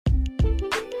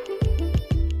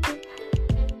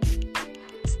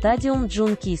Stadium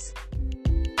Junkies.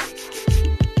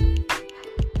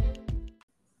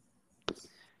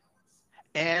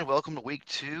 And welcome to week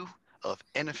 2 of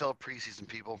NFL preseason,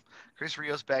 people. Chris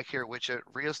Rios back here with you.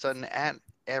 Rios done at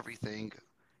everything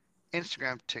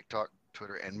Instagram, TikTok,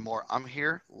 Twitter, and more. I'm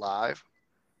here live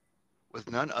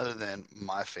with none other than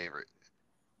my favorite,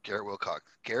 Garrett Wilcox.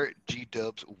 Garrett G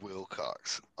Dubs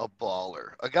Wilcox, a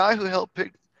baller. A guy who helped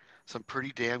pick some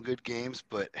pretty damn good games,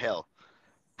 but hell,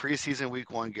 preseason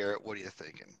week 1, Garrett, what are you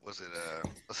thinking? Was it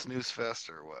a snooze fest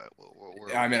or what?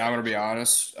 Where are I we mean, at? I'm going to be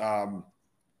honest.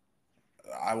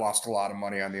 I lost a lot of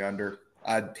money on the under.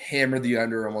 I hammered the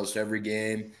under almost every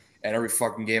game, and every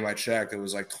fucking game I checked, it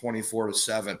was like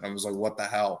 24-7. I was like, "What the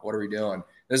hell? What are we doing?"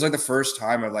 This is like the first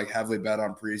time I've like heavily bet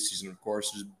on preseason. Of course,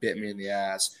 it just bit me in the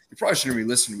ass. You probably shouldn't be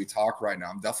listening to me talk right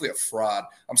now. I'm definitely a fraud.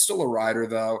 I'm still a rider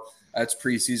though. It's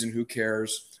preseason. Who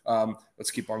cares?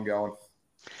 Let's keep on going.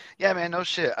 Yeah, man, no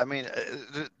shit. I mean,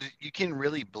 you can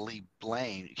really believe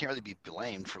blame. You can't really be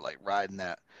blamed for like riding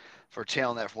that, for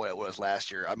tailing that from what it was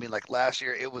last year. I mean, like last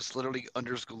year, it was literally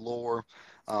unders galore.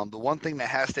 The one thing that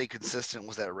has stayed consistent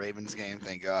was that Ravens game.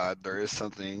 Thank God, there is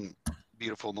something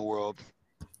beautiful in the world.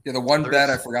 Yeah, the one There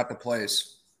bet I is, forgot to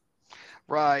place.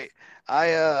 right.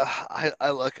 I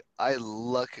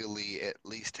luckily at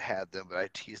least had them, but I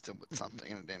teased them with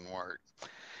something and it didn't work.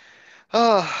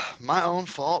 My own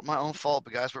fault. My own fault.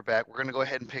 But guys, we're back. We're gonna go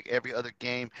ahead and pick every other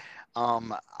game.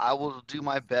 I will do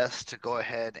my best to go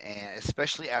ahead and,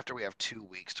 especially after we have 2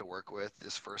 weeks to work with.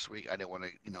 This first week, I didn't want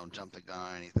to, jump the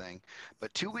gun or anything.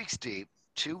 But 2 weeks deep,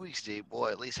 2 weeks deep, we'll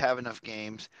at least have enough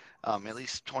games, at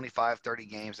least 25, 30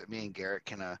 games that me and Garrett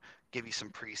can give you some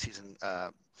preseason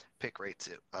pick rates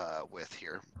with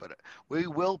here. But we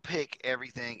will pick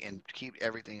everything and keep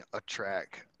everything a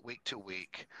track week to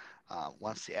week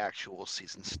once the actual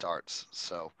season starts.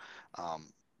 So, um,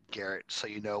 Garrett, so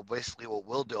you know, basically what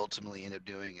we'll do ultimately end up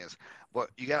doing is what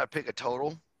you got to pick a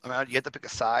total. I mean, you have to pick a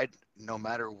side no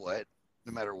matter what.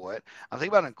 No matter what, I'm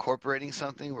thinking about incorporating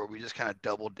something where we just kind of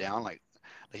double down, like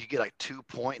you get like 2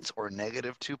 points or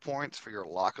 -2 points for your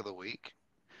lock of the week.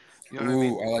 You know what I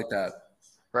mean? Ooh, I like that.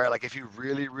 Right? Like if you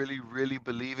really, really, really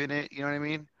believe in it, you know what I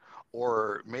mean?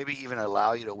 Or maybe even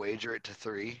allow you to wager it to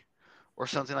 3 or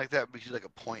something like that, because you like a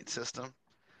point system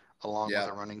along with Yeah.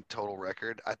 a running total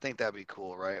record. I think that'd be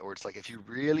cool, right? Where it's like if you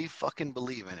really fucking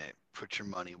believe in it, put your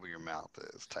money where your mouth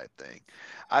is, type thing.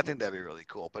 I think that'd be really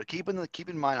cool. But keep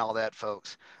in mind all that,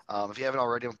 folks. If you haven't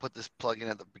already, I'm gonna put this plug in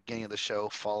at the beginning of the show.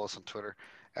 Follow us on Twitter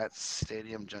at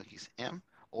Stadium Junkies M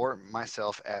or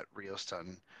myself at Rio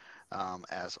Stun.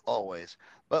 As always.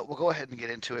 But we'll go ahead and get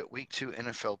into it. Week 2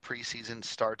 NFL preseason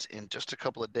starts in just a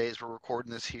couple of days. We're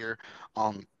recording this here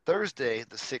on Thursday,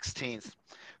 the 16th.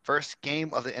 First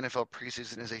game of the NFL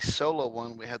preseason is a solo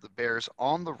one. We have the Bears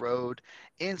on the road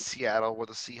in Seattle, where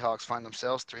the Seahawks find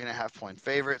themselves 3.5 point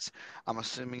favorites. I'm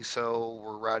assuming so.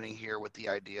 We're riding here with the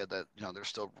idea that they're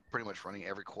still pretty much running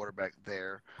every quarterback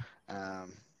there,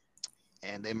 um,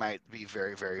 and they might be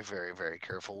very, very, very, very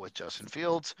careful with Justin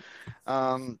Fields.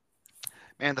 Um,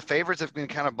 Man, the favorites have been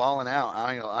kind of balling out.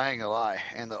 I ain't gonna lie,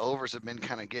 and the overs have been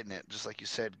kind of getting it, just like you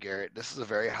said, Garrett. This is a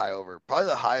very high over, probably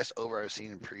the highest over I've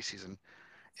seen in preseason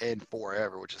in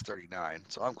forever, which is 39.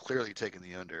 So I'm clearly taking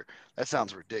the under. That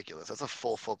sounds ridiculous. That's a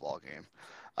full football game.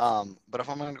 But if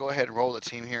I'm going to go ahead and roll the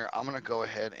team here, I'm going to go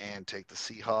ahead and take the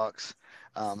Seahawks.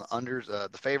 The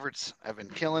favorites have been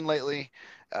killing lately.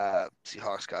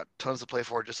 Seahawks got tons to play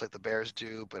for, just like the Bears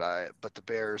do. But the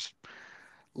Bears'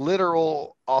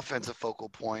 literal offensive focal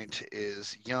point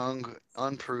is young,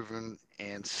 unproven,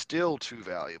 and still too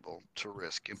valuable to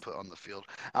risk and put on the field.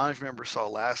 I don't even remember saw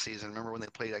last season. Remember when they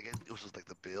played? I guess it was like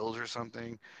the Bills or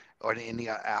something, or and he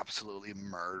got absolutely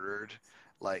murdered.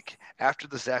 Like after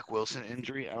the Zach Wilson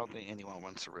injury, I don't think anyone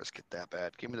wants to risk it that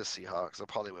bad. Give me the Seahawks. They'll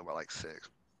probably win by like 6.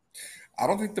 I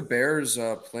don't think the Bears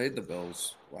played the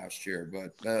Bills last year,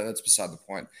 but that's beside the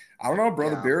point. I don't know, bro.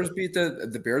 The Yeah, Bears beat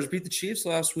the Bears beat the Chiefs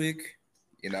last week.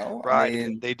 I right.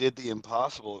 mean, They did the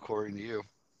impossible, according to you.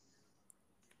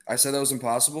 I said that was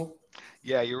impossible.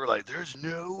 Yeah, you were like, "There's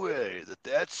no way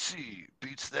that C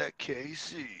beats that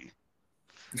KC."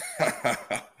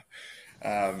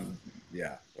 um,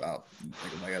 yeah. Well,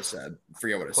 like I said,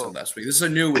 forget what I said Well, last week. This is a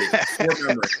new week. Short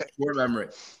memory. Short memory.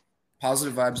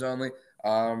 Positive vibes only.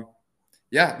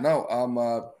 Yeah.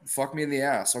 No. Fuck me in the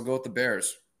ass. I'll go with the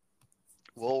Bears.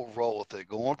 we'll roll with it.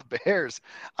 Go on with the Bears.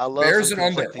 I love Bears some and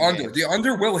under. conflicting Under. The games.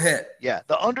 under will hit. Yeah,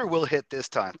 the under will hit this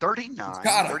time. It's 39,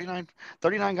 gotta. 39,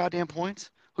 39 goddamn points.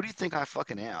 Who do you think I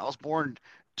fucking am? I was born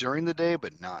during the day,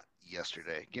 but not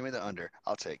yesterday. Give me the under.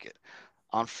 I'll take it.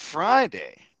 On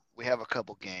Friday, we have a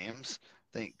couple games.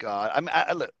 Thank God. I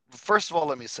mean, look. First of all,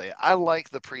 let me say I like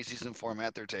the preseason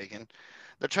format they're taking.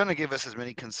 They're trying to give us as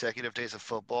many consecutive days of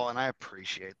football, and I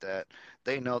appreciate that.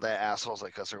 They know that assholes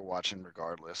like us are watching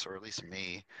regardless, or at least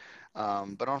me.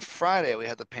 But on Friday, we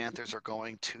had the Panthers are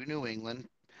going to New England.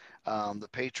 The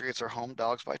Patriots are home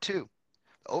dogs by two.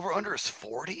 The over under is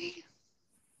 40?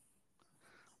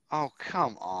 Oh,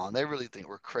 come on. They really think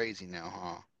we're crazy now,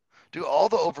 huh? Dude, all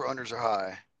the over unders are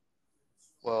high.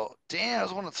 Well, damn, I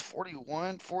was one that's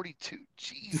 41, 42.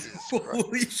 Jesus Christ.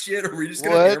 Holy shit, are we just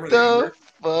gonna What hammer the the under?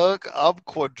 fuck? I'm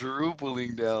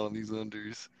quadrupling down on these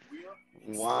unders.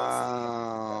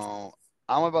 Wow.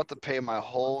 I'm about to pay my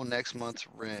whole next month's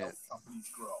rent.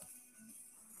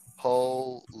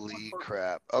 Holy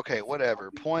crap. Okay, whatever.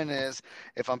 Point is,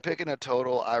 if I'm picking a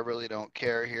total, I really don't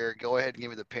care here. Go ahead and give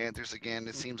me the Panthers again.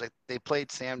 It seems like they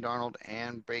played Sam Darnold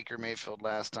and Baker Mayfield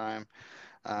last time.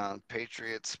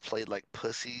 Patriots played like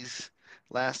pussies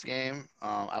last game.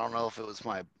 I don't know if it was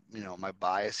my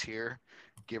bias here,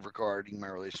 give regarding my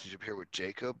relationship here with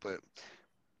Jacob, but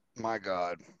my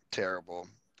God, terrible.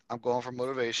 I'm going for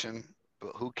motivation,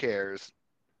 but who cares?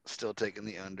 Still taking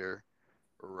the under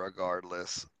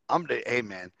regardless. Hey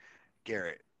man,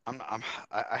 Garrett,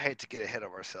 I hate to get ahead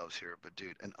of ourselves here, but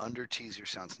dude, an under teaser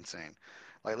sounds insane.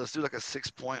 Like let's do like a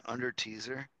 6 point under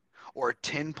teaser or a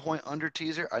 10 point under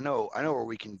teaser. I know where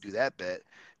we can do that bet.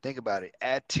 Think about it.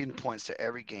 Add 10 points to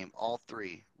every game, all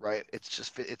three, right?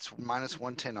 It's minus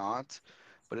 110 odds,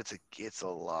 but it's a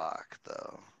lock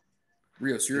though.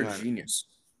 Rios, You you're a know, genius.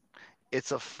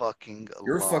 it's a fucking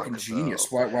You're a fucking lock though.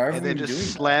 genius. Why And haven't we then been just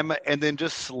doing that? slam it and then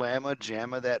just slam a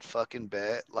jamma that fucking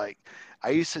bet. Like I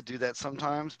used to do that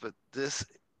sometimes, but this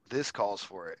calls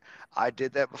for it. I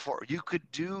did that before. You could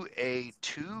do a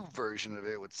two version of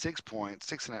it with 6 points,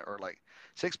 six and a, or like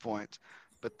 6 points,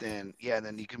 but then yeah, and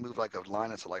then you can move like a line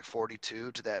that's like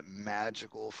 42 to that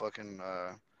magical fucking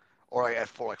or like at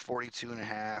for like 42 and a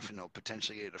half,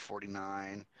 potentially get it to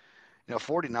 49.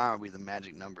 49 would be the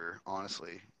magic number,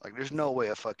 honestly. Like, there's no way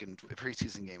a fucking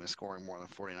preseason game is scoring more than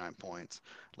 49 points.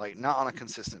 Like, not on a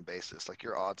consistent basis. Like,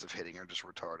 your odds of hitting are just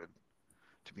retarded,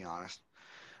 to be honest.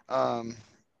 Um,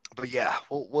 but yeah,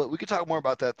 we could talk more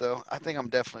about that, though. I think I'm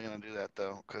definitely going to do that,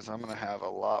 though, because I'm going to have a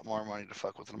lot more money to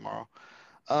fuck with tomorrow.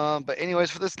 But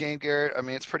anyways, for this game, Garrett, I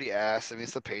mean, it's pretty ass. I mean,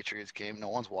 it's the Patriots game. No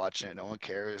one's watching it. No one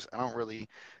cares. I don't really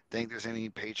think there's any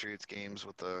Patriots games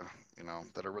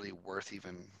that are really worth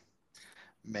even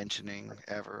mentioning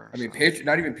ever. I So mean,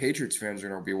 not even Patriots fans are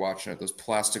gonna be watching it. Those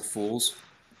plastic fools.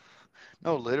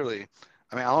 no, literally.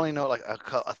 I mean, I only know like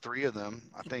a three of them.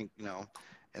 I think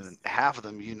and then half of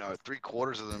them,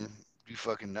 three-quarters of them, you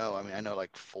fucking know. I mean, I know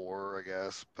like four, I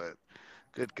guess, but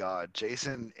good God,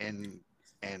 Jason and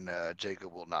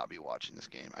Jacob will not be watching this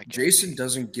game. I Jason guarantee.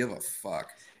 doesn't give a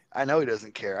fuck. I know he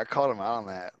doesn't care. I called him out on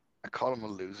that. I called him a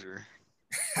loser.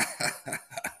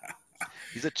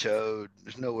 He's a chode.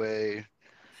 There's no way.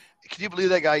 Can you believe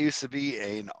that guy used to be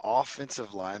an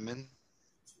offensive lineman?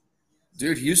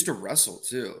 Dude, he used to wrestle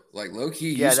too. Like low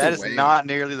key, he Yeah, used to that is weigh. not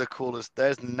nearly the coolest.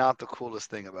 That is not the coolest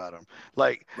thing about him.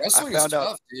 Like I Wrestling is found out,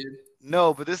 tough, dude.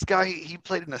 no, but this guy he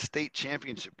played in a state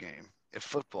championship game in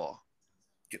football.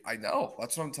 I know.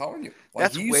 That's what I'm telling you. Like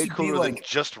That's he used way to be cooler than like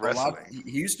just a lot. wrestling.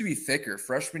 He used to be thicker.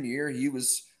 Freshman year, he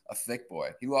was a thick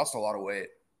boy. He lost a lot of weight.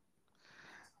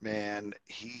 Man,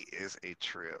 he is a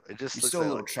trip. It just He's looks still a like,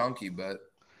 little chunky, but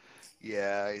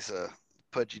yeah, he's a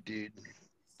pudgy dude.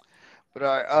 But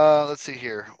all right, let's see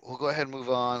here. We'll go ahead and move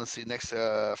on. Let's see next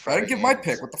I didn't Friday give my game.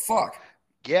 pick. What the fuck?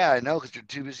 Yeah, I know because you're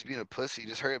too busy being a pussy.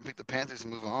 Just hurry up and pick the Panthers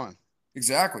and move on.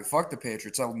 Exactly. Fuck the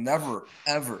Patriots. I'll never,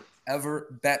 ever,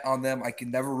 ever bet on them. I can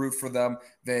never root for them.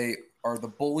 They are the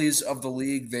bullies of the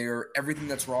league. They are everything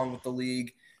that's wrong with the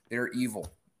league. They're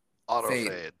evil. Auto Fade.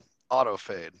 fade, auto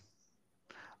fade.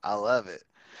 I love it.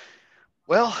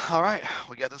 Well, all right,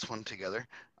 we got this one together.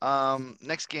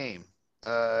 Next game,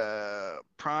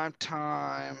 prime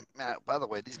time. Man, by the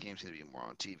way, these games need to be more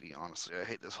on TV. Honestly, I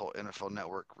hate this whole NFL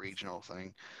Network regional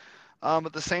thing.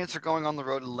 But the Saints are going on the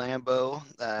road to Lambeau.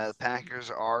 The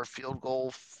Packers are field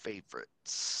goal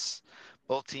favorites.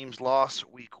 Both teams lost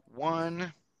week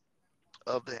one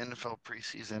of the NFL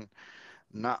preseason.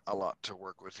 Not a lot to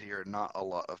work with here. Not a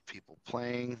lot of people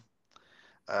playing.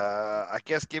 I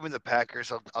guess give me the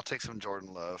Packers. I'll take some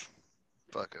Jordan Love.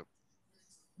 Fuck it.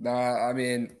 Nah, I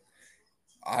mean,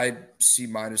 I see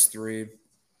 -3.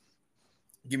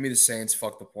 Give me the Saints.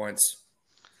 Fuck the points.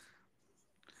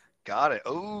 Got it.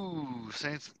 Oh,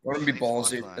 Saints I'm gonna be Saints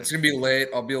money ballsy. line. It's gonna be late.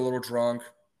 I'll be a little drunk.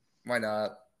 Why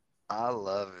not? I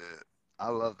love it. I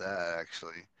love that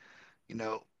actually. You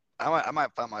know, I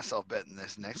might find myself betting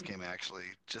this next game actually,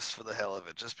 just for the hell of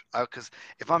it. Just because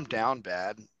if I'm down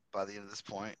bad, by the end of this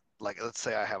point, like let's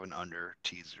say I have an under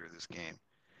teaser this game,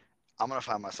 I'm gonna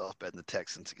find myself betting the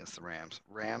Texans against the Rams.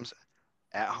 Rams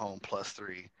at home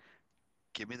 +3.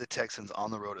 Give me the Texans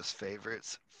on the road as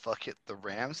favorites. Fuck it, the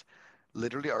Rams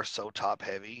literally are so top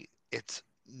heavy. It's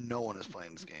no one is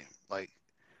playing this game. Like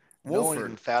no one even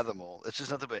Wolford. fathomable. It's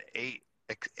just nothing but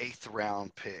eighth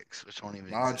round picks, which don't even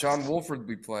Nah, John exist. Wolford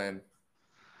be playing.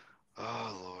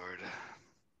 Oh Lord.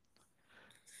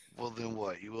 Well then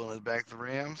what? You willing to back the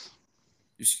Rams?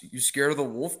 You scared of the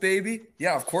Wolf, baby?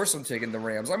 Yeah, of course I'm taking the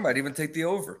Rams. I might even take the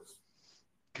over.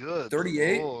 Good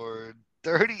 38? Lord.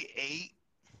 38.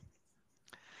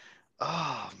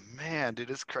 Oh man, dude,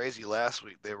 it's crazy. Last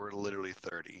week they were literally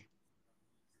 30.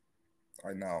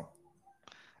 I know.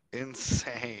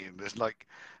 Insane. It's like,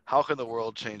 how can the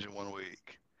world change in 1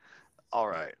 week? All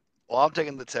right. Well, I'm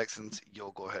taking the Texans.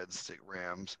 You'll go ahead and stick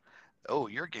Rams. Oh,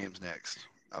 your game's next.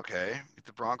 Okay.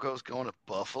 The Broncos going to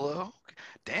Buffalo.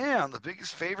 Damn, the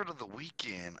biggest favorite of the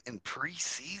weekend in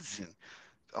preseason.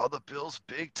 Oh, the Bills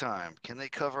big time. Can they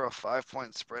cover a 5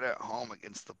 point spread at home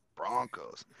against the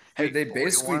Broncos? Dude, Hey,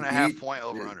 41 and a half point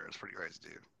over under. It's pretty crazy,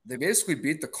 dude. they basically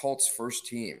beat the Colts first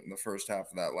team in the first half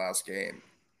of that last game.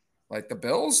 Like the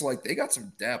Bills, like they got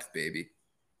some depth, baby.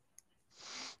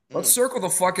 Let's Mm. circle the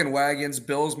fucking wagons.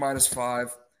 Bills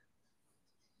 -5.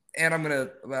 And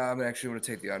I'm actually gonna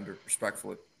take the under,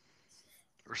 respectfully.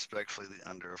 Respectfully, the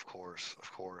under, of course.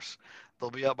 Of course. They'll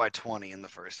be up by 20 in the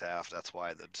first half. That's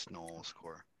why the Snow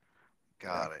score. Yeah.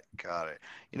 Got it. Got it.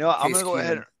 You know what? I'm Case gonna go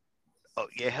ahead. Keenum. Oh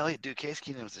yeah, hell yeah, dude. Case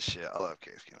Keenum's the shit. I love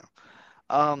Case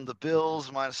Keenum. The Bills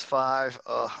 -5.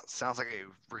 Sounds like a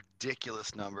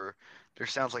ridiculous number. There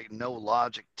sounds like no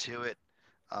logic to it.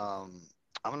 Um,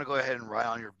 I'm gonna go ahead and write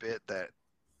on your bit that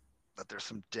there's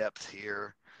some depth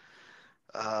here.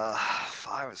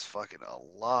 5 is fucking a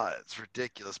lot. It's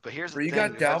ridiculous. But here's the Where you thing,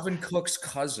 got dude. Dalvin Cook's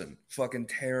cousin fucking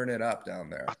tearing it up down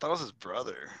I there. thought it was his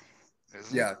brother.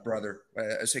 Isn't it? Yeah, brother.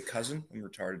 I say cousin. I'm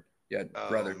retarded. Yeah, Oh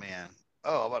brother. man.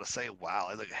 Oh, I'm about to say, wow,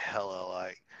 they look hella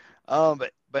like.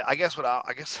 But I guess,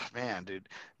 man, dude,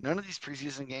 none of these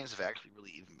preseason games have actually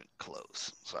really even been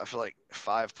close. So I feel like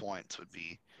 5 points would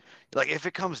be like if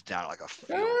it comes down to like a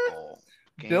field Eh, goal,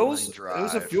 game-winning Bills. It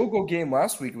was a drive. field goal game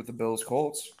last week with the Bills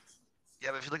Colts. Yeah,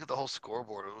 but if you look at the whole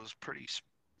scoreboard, it was pretty.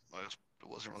 It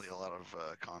wasn't really a lot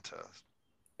of contest.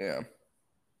 Yeah.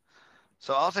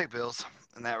 So I'll take Bills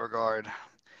in that regard,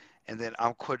 and then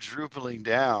I'm quadrupling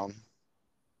down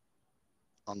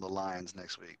on the Lions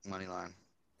next week, money line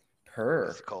against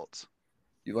Per. the Colts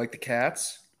You like the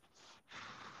Cats?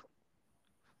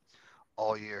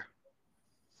 all year.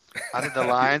 I think the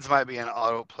Lions might be an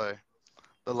autoplay.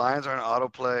 The Lions are an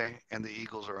autoplay, and the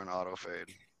Eagles are an auto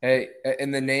fade. Hey,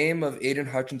 in the name of Aiden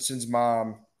Hutchinson's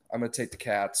mom, I'm gonna take the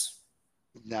Cats.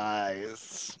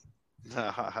 Nice.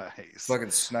 Nice. Fucking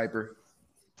sniper.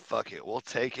 Fuck it. We'll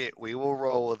take it. We will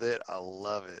roll with it. I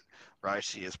love it. Right?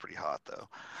 She is pretty hot, though.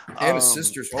 And his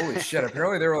sisters. Holy shit. Um,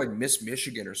 Apparently they were like Miss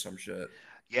Michigan or some shit.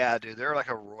 yeah, dude. They're like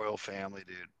a royal family,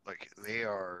 dude. Like, they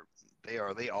are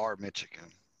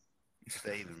Michigan, if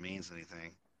that even means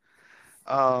anything.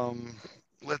 Um,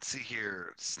 let's see here.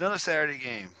 It's another Saturday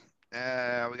game.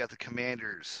 We got the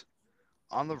Commanders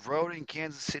on the road in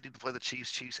Kansas City to play the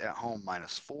Chiefs. Chiefs at home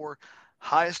 -4.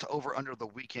 Highest over under the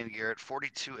weekend, Garrett,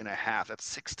 42 and a half. That's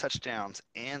 6 touchdowns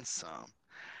and some.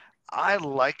 I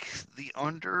like the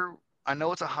under. I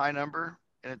know it's a high number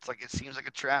and it's like it seems like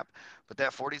a trap, but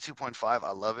that 42.5, I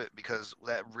love it because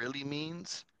that really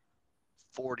means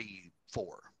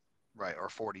 44, right? Or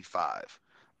 45,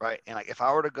 right? And like if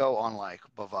I were to go on like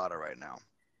Bovada right now,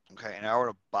 okay, and I were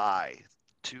to buy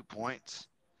 2 points,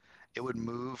 it would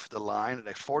move the line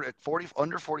like 40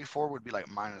 under 44 would be like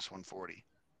 -140.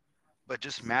 But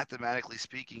just mathematically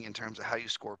speaking, in terms of how you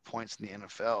score points in the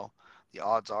NFL, the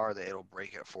odds are that it'll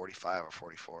break at 45 or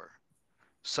 44.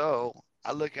 So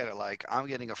I look at it like I'm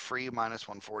getting a free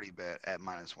 -140 bet at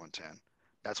 -110.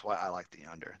 That's why I like the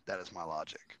under. That is my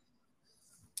logic.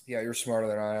 Yeah, you're smarter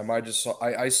than I am.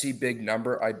 I see big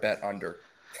number, I bet under.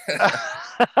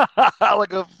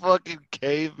 Like a fucking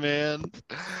caveman.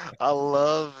 I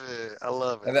love it. I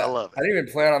love it. And I that love I it. didn't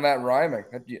even plan on that rhyming.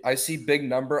 I see big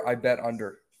number, I bet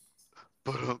under.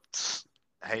 But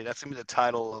hey, that's gonna be the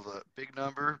title of a big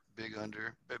number, big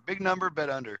under, big number, bet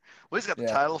under. We just got the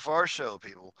Yeah. title for our show,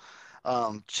 people.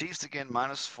 Chiefs again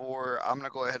 -4. I'm gonna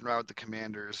go ahead and ride with the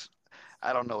Commanders.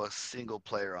 I don't know a single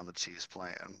player on the Chiefs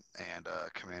playing, and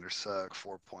Commanders suck.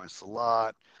 4 points a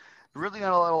lot. Really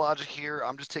not a lot of logic here.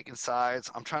 I'm just taking sides.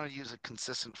 I'm trying to use a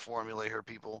consistent formula here,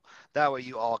 people. That way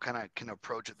you all kind of can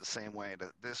approach it the same way.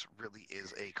 That this really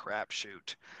is a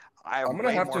crapshoot. I have I'm gonna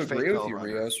way have more to faith agree in with you, over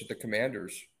under. Rios, with the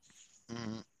Commanders.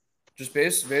 Mm-hmm.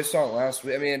 just based on last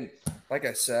week. I mean, like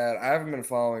I said, I haven't been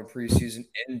following preseason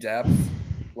in depth.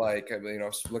 Like, I mean,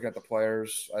 looking at the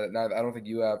players. I don't think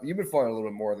you have. You've been following a little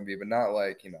bit more than me, but not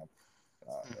like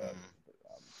Mm-hmm.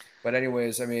 but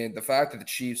anyways, I mean, the fact that the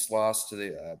Chiefs lost to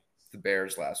the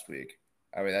Bears last week.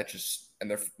 I mean, that just and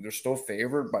they're still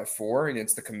favored by 4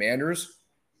 against the Commanders.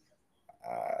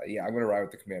 Yeah, I'm gonna ride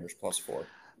with the Commanders +4.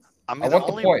 I I mean, the want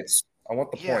the only points. I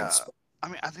want the yeah. points. I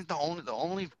mean, I think the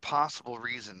only possible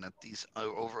reason that these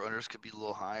over unders could be a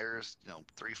little higher is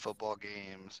 3 football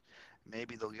games.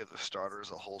 Maybe they'll give the starters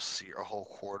a whole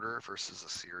quarter versus a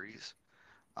series.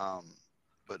 Um,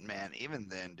 but man, even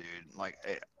then, dude, like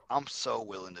I'm so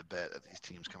willing to bet that these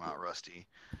teams come out rusty,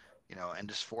 and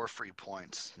just 4 free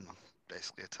points,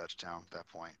 basically a touchdown at that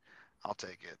point. I'll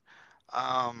take it.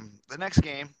 The next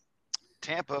game,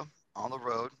 Tampa on the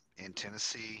road in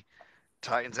Tennessee.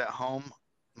 Titans at home,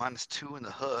 -2 in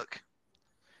the hook,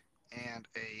 and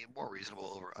a more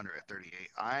reasonable over under at 38.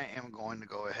 I am going to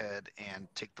go ahead and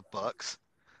take the Bucks.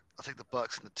 I'll take the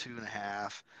Bucks in the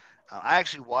 2.5. I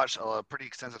actually watched pretty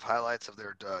extensive highlights of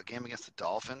their game against the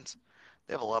Dolphins.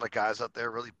 They have a lot of guys out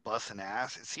there really busting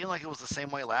ass. It seemed like it was the same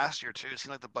way last year too. It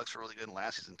seemed like the Bucks were really good in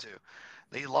last season too.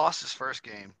 They lost his first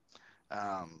game,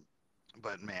 um,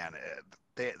 but man,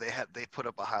 they put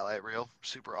up a highlight reel,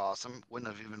 super awesome. Wouldn't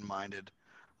have even minded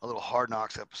a little Hard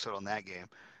Knocks episode on that game.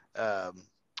 Um,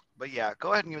 but yeah,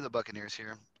 go ahead and give me the Buccaneers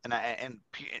here, and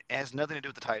it has nothing to do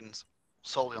with the Titans,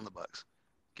 solely on the Bucks.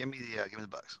 Give me the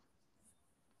Bucks.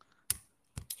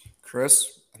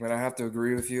 Chris, I'm gonna have to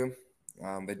agree with you.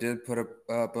 They did put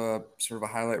up a sort of a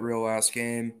highlight reel last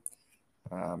game,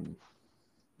 um,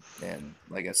 and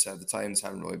like I said, the Titans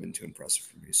haven't really been too impressive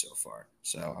for me so far.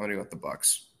 So I'm gonna go with the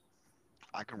Bucks.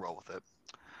 I can roll with it.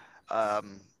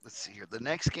 Let's see here. The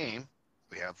next game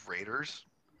we have Raiders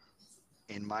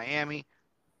in Miami.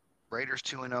 Raiders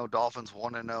 2-0, Dolphins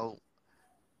 1-0.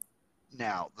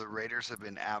 Now the Raiders have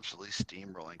been absolutely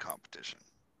steamrolling competition.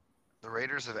 The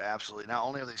Raiders have absolutely not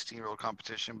only have they steamrolled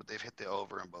competition, but they've hit the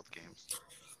over in both games.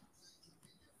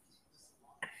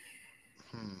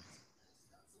 Hmm.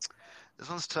 This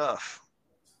one's tough.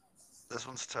 This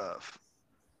one's tough.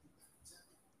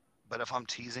 But if I'm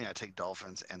teasing, I take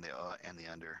Dolphins and the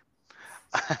under.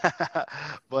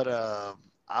 But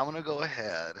I'm gonna go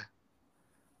ahead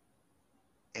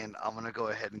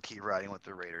and keep riding with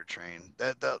the Raider train.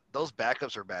 Those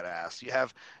backups are badass. You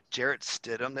have Jarrett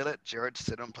Stidham. They let Jarrett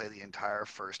Stidham play the entire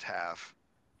first half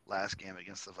last game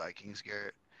against the Vikings,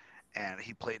 Garrett, and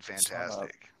he played Saw that.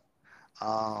 fantastic.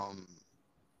 Um,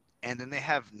 and then they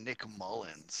have Nick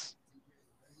Mullins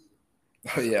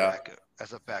Oh yeah,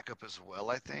 as a backup as well,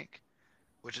 I think,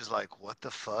 which is like what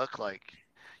the fuck? Like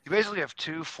you basically have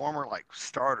two former like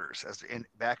starters as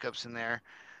backups in there.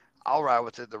 I'll ride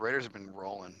with it. The Raiders have been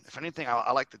rolling. If anything,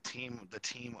 I like the team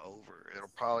over. It'll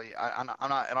probably I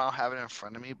don't have it in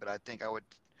front of me, but I think I would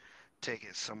take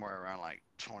it somewhere around like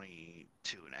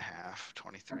 22 and a half,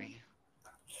 23.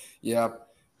 yeah.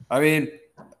 I mean,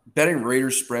 betting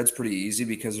Raiders spreads pretty easy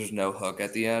because there's no hook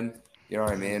at the end. You know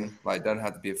what I Mm-hmm. mean? Like, it doesn't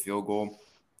have to be a field goal.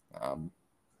 Um,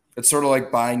 it's sort of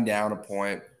like buying down a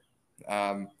point.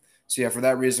 So yeah, for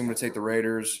that reason, I'm going to take the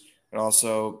Raiders and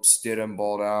also Stidham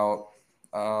balled out.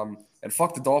 And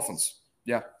fuck the Dolphins.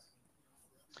 Yeah,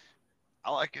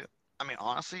 I like it. I mean,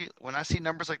 honestly, when I see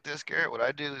numbers like this, Garrett, what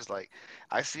I do is like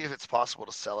I see if it's possible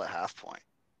to sell a half point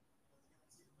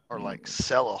or like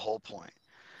sell a whole point.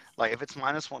 Like if it's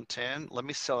 -110, let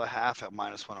me sell a half at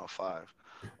 -105,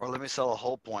 or let me sell a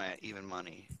whole point at even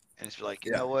money. And it's like,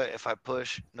 you yeah, know what? If I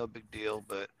push, no big deal.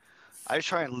 But I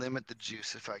try and limit the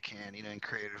juice if I can, in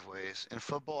creative ways. And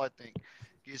football, I think,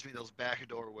 gives me those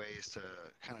backdoor ways to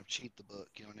kind of cheat the book.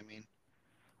 You know what I mean?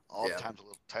 All the yeah. times,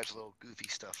 little types of little goofy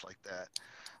stuff like that.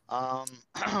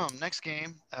 Next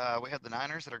game, we have the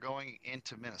Niners that are going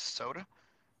into Minnesota.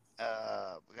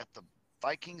 We got the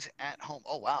Vikings at home.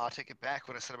 Oh wow, I take it back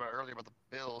what I said about earlier about the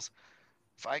Bills.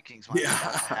 Vikings Yeah.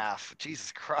 -1.5.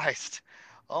 Jesus Christ.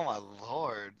 Oh my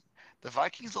lord. The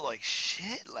Vikings look like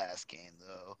shit last game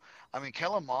though. I mean,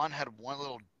 Kellen Mond had one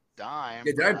little Yeah, dime,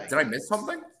 did but I like, miss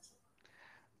something?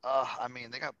 I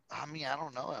mean, they got. I mean, I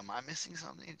don't know. Am I missing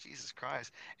something? Jesus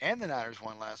Christ. And the Niners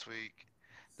won last week.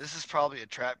 This is probably a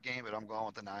trap game, but I'm going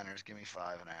with the Niners. Give me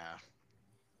 5.5.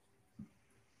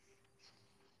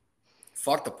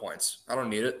 Fuck the points. I don't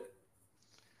need it.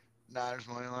 Niners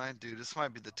money line, dude. This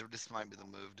might be the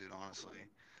move, dude. Honestly,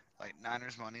 like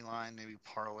Niners money line. Maybe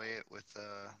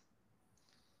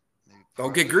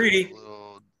Don't get parlay it with a greedy.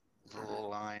 little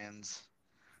Lions.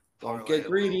 Don't Parlay get it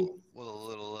greedy. with a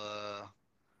little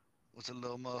what's a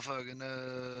little motherfucking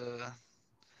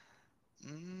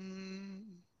mm,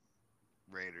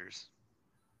 Raiders.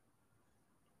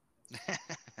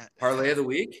 Parlay of the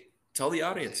week? Tell the Dude,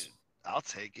 audience. I'll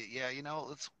take it. Yeah,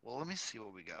 let me see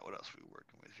what we got. What else are we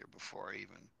working with here before I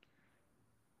even.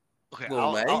 Okay,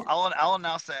 Little lay? I'll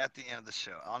announce that at the end of the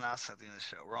show. I'll announce that at the end of the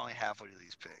show. We're only halfway to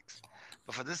these picks.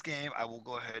 But for this game, I will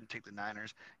go ahead and take the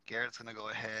Niners. Garrett's gonna go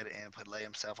ahead and lay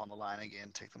himself on the line again,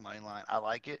 take the money line. I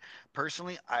like it.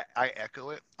 Personally, I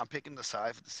echo it. I'm picking the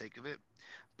side for the sake of it.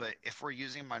 But if we're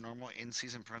using my normal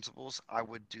in-season principles, I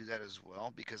would do that as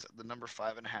well because the number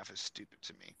 5.5 is stupid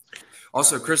to me. You know what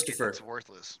Also, I mean? It's Christopher,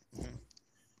 worthless. Mm-hmm.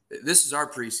 this is our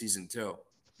preseason too.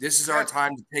 This is our Okay.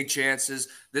 time to take chances.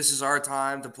 This is our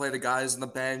time to play the guys on the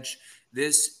bench.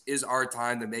 This is our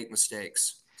time to make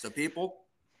mistakes. So, people,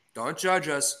 don't judge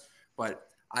us, but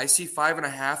I see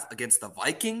 5.5 against the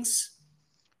Vikings.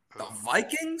 The Ooh,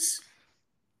 Vikings?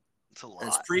 it's a And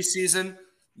it's lot. preseason.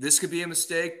 This could be a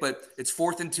mistake, but it's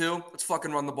 4th and 2. Let's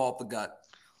fucking run the ball up the gut.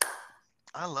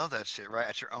 I love that shit, right?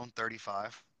 At your own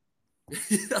 35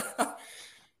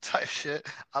 type shit.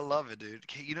 I love it, dude.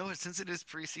 Okay, you know what? Since it is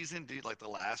preseason, dude, like the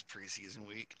last preseason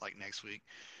week, like next week,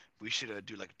 we should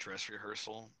do like a dress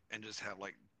rehearsal and just have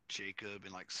like Jacob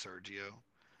and like Sergio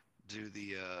do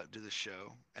the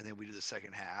show, and then we do the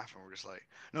second half, and we're just like,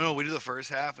 no, we do the first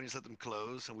half and just let them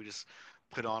close, and we just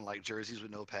put on like jerseys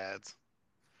with no pads,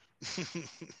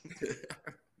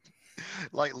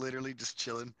 like literally just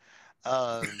chilling.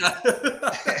 Um,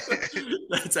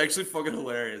 That's actually fucking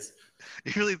hilarious.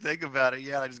 you really think about it,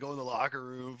 yeah. I just go in the locker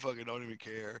room, fucking don't even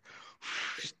care,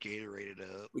 just Gatorade it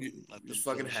up, Would you let them just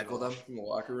fucking finish it heckle them off. from the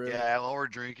locker room? Yeah, while we're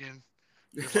drinking,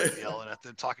 just like yelling at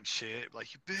them, talking shit, like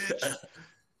you bitch,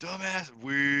 dumbass,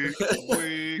 weak,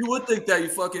 You weak. would think that, you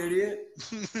fucking idiot.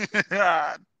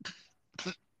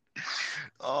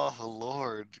 Oh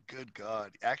Lord, good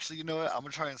God! Actually, you know what? I'm gonna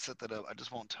try and set that up. I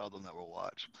just won't tell them that we'll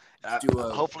watch. Do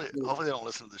a Hopefully they don't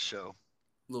listen to the show.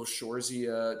 little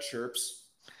Shorzy chirps.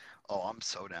 Oh, I'm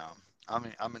so down.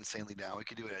 I'm insanely down. We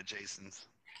could do it at Jason's.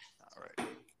 All right.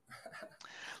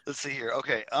 Let's see here.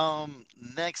 Okay.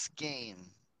 Next game.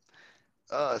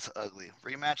 It's ugly.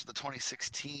 Rematch of the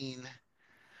 2016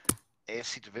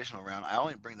 AFC divisional round. I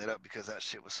only bring that up because that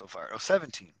shit was so far. Oh,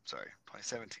 17. Sorry,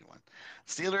 2017 one.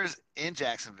 Steelers in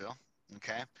Jacksonville.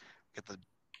 Okay. Get the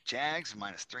Jags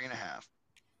minus 3.5.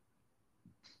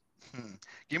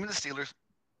 Give me the Steelers.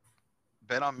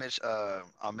 Bet on Mitch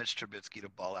Trubisky to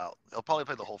ball out. He'll probably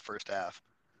play the whole first half.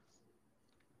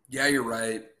 Yeah, you're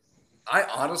right.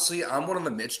 I'm one of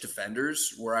the Mitch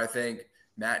defenders where I think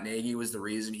Matt Nagy was the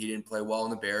reason he didn't play well in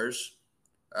the Bears.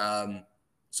 Um,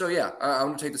 so yeah, I'm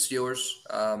gonna take the Steelers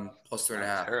plus three and a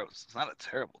half. It's not a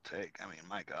terrible take. I mean,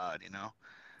 my God, you know.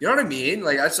 You know what I I mean, mean?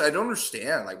 Like I don't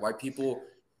understand like why people.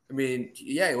 I mean,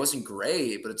 yeah, it wasn't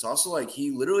great, but it's also like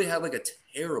he literally had like a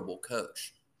terrible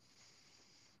coach.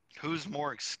 who's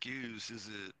more excused? Is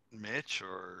it Mitch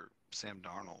or Sam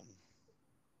Darnold?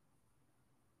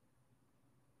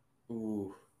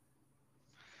 Ooh,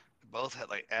 Both had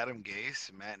like Adam Gase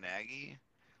and Matt Nagy.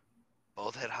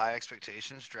 Both had high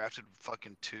expectations. Drafted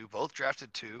fucking two. Both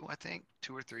drafted two, I think,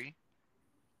 two or three.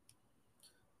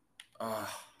 uh,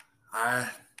 I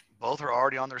Both are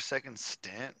already on their second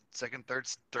stint,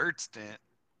 third stint.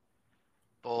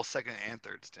 Both second and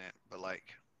third stint, but like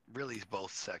really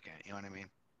both second. You know what I mean?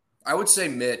 I would say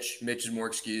Mitch. Mitch is more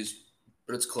excused,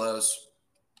 but it's close.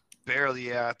 Barely,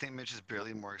 yeah. I think Mitch is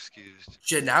barely more excused.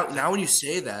 Shit, Because now when you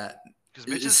say that,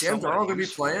 Mitch is is Sam somewhat Darnold gonna be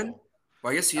playing? useful.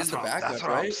 Well, I guess he is the That's backup,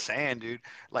 what I'm right? saying, dude.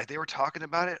 Like they were talking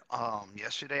about it.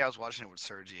 Yesterday I was watching it with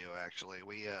Sergio. Actually,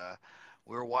 we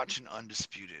were watching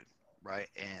Undisputed, right?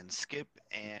 And Skip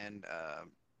and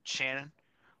Shannon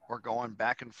were going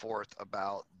back and forth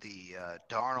about the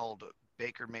Darnold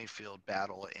Baker Mayfield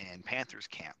battle in Panthers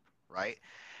camp, right?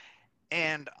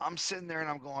 And I'm sitting there and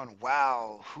I'm going,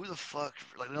 wow, who the fuck?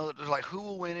 Like, you know, they're like, who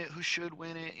will win it? Who should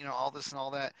win it? You know, all this and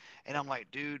all that. And I'm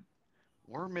like, dude,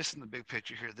 we're missing the big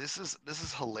picture here. This is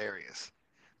hilarious.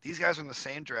 These guys are in the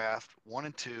same draft, 1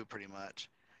 and 2, pretty much,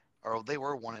 or they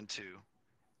were 1 and 2,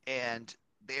 and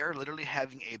they are literally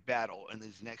having a battle in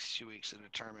these next 2 weeks to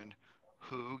determine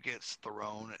who gets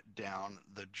thrown down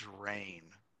the drain.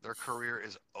 Their career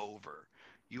is over.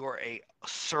 You are a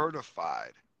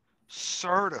certified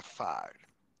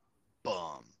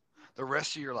bum the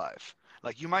rest of your life.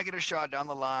 Like you might get a shot down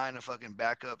the line and fucking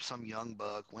back up some young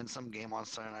buck, win some game on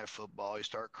Sunday Night Football. You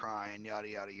start crying, yada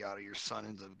yada yada. Your son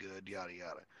ends up good, yada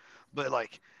yada. But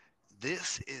like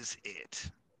this is it.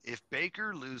 If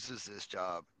Baker loses this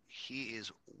job, he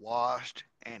is washed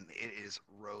and it is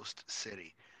roast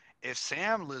city. If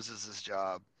Sam loses this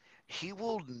job, he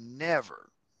will never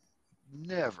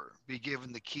be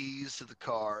given the keys to the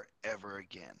car ever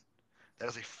again. That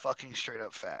is a fucking straight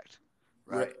up fact,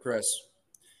 right? Chris,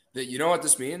 you know what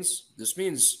this means? This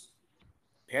means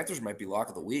Panthers might be lock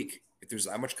of the week if there's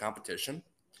that much competition.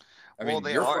 I Well, mean,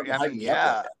 they you're are. fucking I hyping mean, me up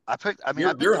right yeah. now. I picked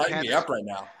You're the hyping me Panthers. up right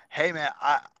now. Hey man,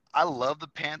 I love the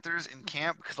Panthers in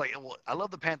camp because like well, I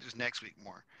love the Panthers next week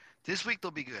more. This week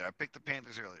they'll be good. I picked the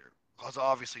Panthers earlier because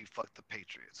obviously fuck the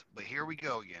Patriots. But here we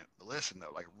go again. But listen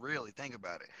though, like really think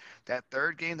about it. That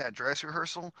third game, that dress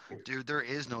rehearsal, dude, there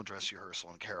is no dress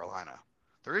rehearsal in Carolina.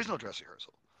 There is no dress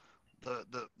rehearsal.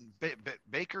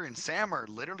 Baker and Sam are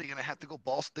literally gonna have to go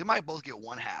balls. They might both get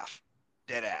one half,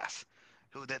 dead ass.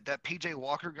 Who that PJ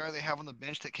Walker guy they have on the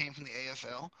bench that came from the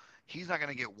AFL? He's not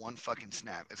gonna get one fucking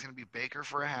snap. It's gonna be Baker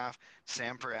for a half,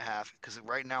 Sam for a half. Because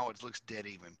right now it looks dead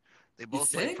even. They You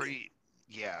both played think? pretty.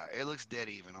 Yeah, it looks dead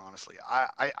even. Honestly,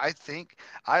 I think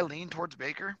I lean towards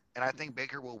Baker, and I think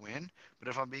Baker will win. But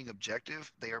if I'm being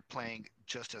objective, they are playing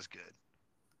just as good.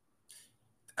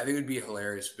 I think it would be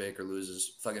hilarious if Baker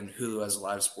loses. Fucking Hulu has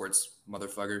live sports,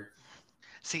 motherfucker.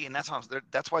 See, and that's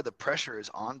why the pressure is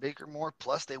on Baker more.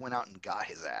 Plus, they went out and got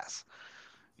his ass.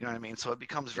 You know what I mean? So it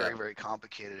becomes Yeah. very, very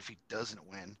complicated if he doesn't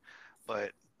win.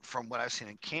 But from what I've seen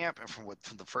in camp and from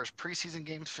the first preseason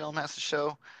games film has to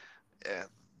show, uh,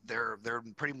 they're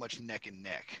pretty much neck and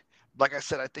neck. Like I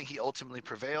said, I think he ultimately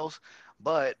prevails.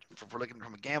 But if we're looking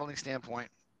from a gambling standpoint,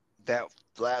 that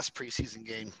last preseason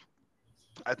game,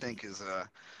 I think is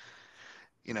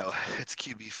it's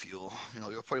QB fuel.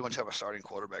 You'll pretty much have a starting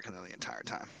quarterback in there the entire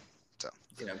time. So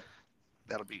Yeah.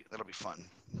 that'll be fun.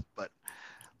 But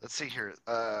let's see here.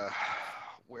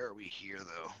 Where are we here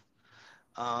though?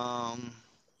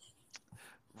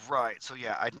 Right. So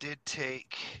yeah, I did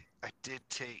take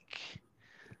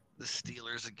the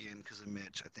Steelers again because of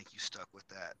Mitch. I think you stuck with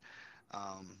that.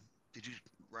 Did you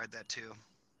ride that too,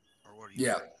 or what are you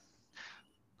Yeah. doing?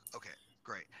 Okay,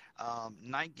 great.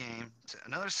 Night game.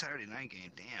 Another Saturday night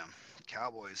game. Damn,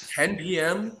 Cowboys. 10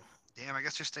 p.m. Damn, I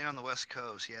guess they're staying on the West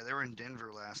Coast. Yeah, they were in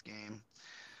Denver last game,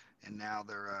 and now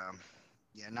they're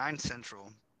 9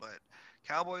 Central. But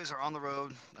Cowboys are on the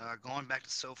road, going back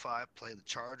to SoFi, play the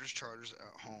Chargers. Chargers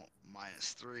at home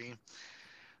 -3.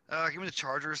 Give me the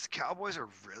Chargers. The Cowboys are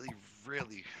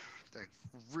they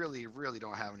really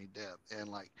don't have any depth, and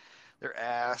like they're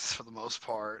ass for the most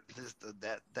part.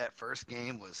 That first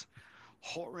game was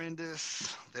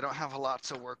horrendous. They don't have a lot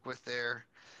to work with there.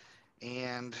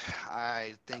 And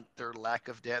I think their lack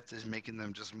of depth is making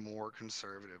them just more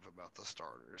conservative about the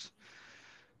starters.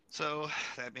 So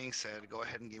that being said, go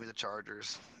ahead and give me the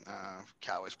Chargers.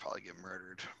 Cowboys probably get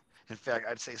murdered. In fact,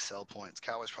 I'd say sell points.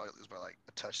 Cowboys probably lose by like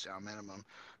a touchdown minimum.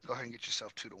 Go ahead and get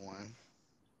yourself 2-1.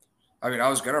 I mean, I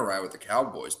was gonna ride with the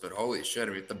Cowboys, but holy shit!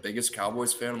 I mean, the biggest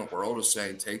Cowboys fan in the world is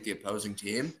saying take the opposing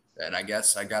team, and I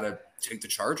guess I gotta take the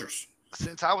Chargers.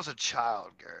 Since I was a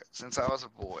child, Garrett, since I was a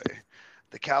boy,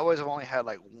 the Cowboys have only had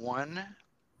like one,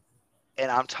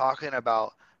 and I'm talking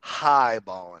about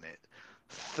highballing it,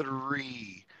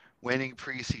 3 winning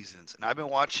preseasons. And I've been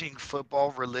watching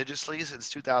football religiously since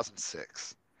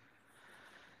 2006.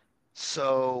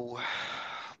 So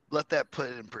let that put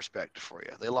it in perspective for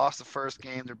you. They lost the first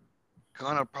game. They're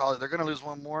gonna lose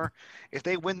one more. If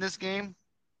they win this game,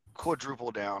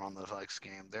 quadruple down on the next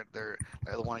game. They're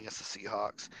the one against the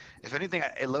Seahawks. If anything,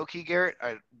 low key Garrett,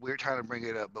 we're trying to bring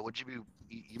it up, but would you be?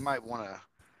 You might want to.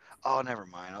 Oh, never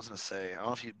mind. I was gonna say I don't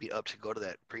know if you'd be up to go to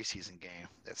that preseason game,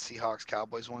 that Seahawks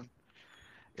Cowboys one.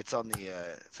 It's at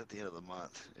the end of the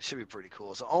month. It should be pretty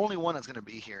cool. It's the only one that's gonna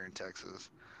be here in Texas.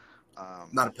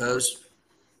 Not But opposed.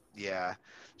 yeah,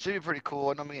 should be pretty cool.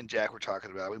 I know me and Jack were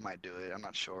talking about it. We might do it. I'm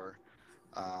not sure.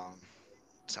 Um,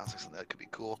 Sounds like something that could be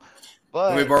cool.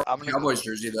 Let me But borrow I'm the gonna go. Cowboys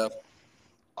jersey though.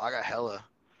 I got hella.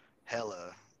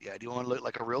 Yeah. Do you want to look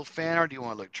like a real fan or do you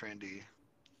want to look trendy?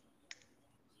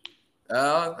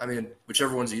 I mean,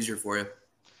 whichever one's easier for you.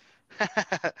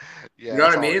 You Yeah, know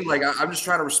what it's I mean? always Like I'm just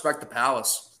trying to respect the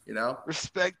Palace. You know,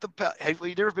 respect the. Have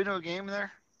you never been to a game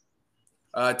there?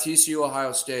 TCU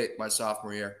Ohio State my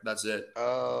sophomore year. That's it.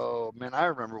 Oh man, I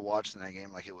remember watching that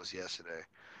game like it was yesterday.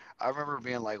 I remember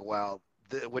being like, "Wow,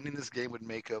 winning this game would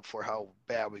make up for how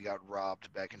bad we got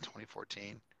robbed back in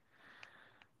 2014."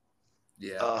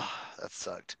 Yeah. Uh, that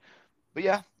sucked. But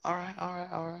yeah, all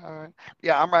right.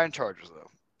 Yeah, I'm riding Chargers though.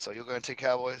 So you're going to take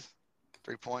Cowboys?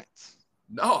 3 points.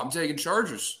 No, I'm taking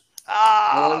Chargers.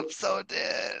 Ah, Well, I'm so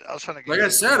dead. I was trying to give like you I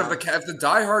some said, if ground. if the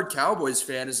diehard Cowboys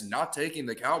fan is not taking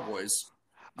the Cowboys,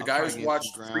 the I'm guy trying to who's give you some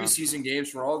watched ground. preseason games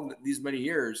for all these many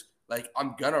years, like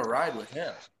I'm gonna ride with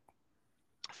him.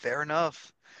 Fair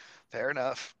enough. Fair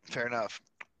enough. Fair enough.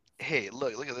 Hey,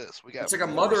 look at this. We It's got like a more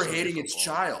mother Sunday hating its football.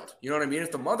 child. You know what I mean?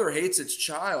 If the mother hates its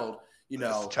child,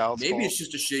 It's the child's maybe fault. it's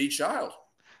just a shitty child.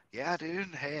 Yeah,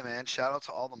 dude. Hey, man. Shout out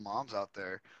to all the moms out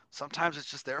there. Sometimes it's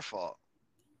just their fault,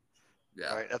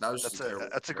 Yeah, right? that was just a terrible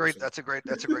comparison. That's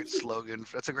a great slogan.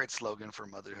 That's a great slogan for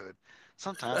motherhood.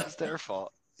 Sometimes it's their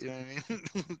fault. You know what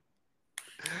I mean?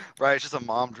 Right? It's just a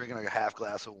mom drinking like a half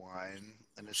glass of wine,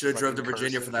 and it's Should just have like drove in to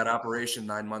Virginia for cursive. that operation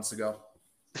 9 months ago.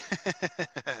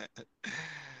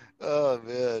 Oh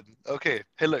man. Okay.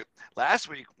 Hey, look. Last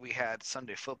week we had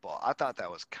Sunday football. I thought that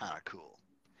was kind of cool.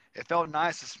 It felt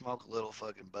nice to smoke a little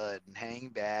fucking bud and hang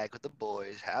back with the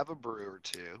boys, have a brew or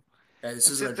two, Hey, this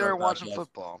and isn't sit a there drug and watch some podcast.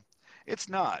 football. It's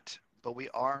not, but we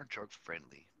are drug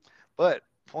friendly. But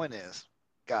point is,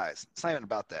 guys, it's not even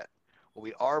about that. What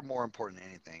we are more important than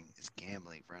anything is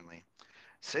gambling friendly.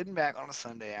 Sitting back on a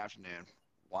Sunday afternoon,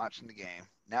 watching the game.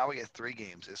 Now we get three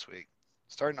games this week.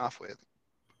 Starting off with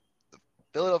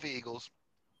Philadelphia Eagles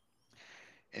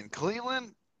in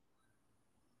Cleveland,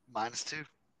 -2.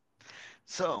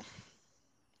 So,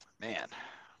 man,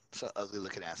 it's an ugly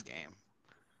looking ass game.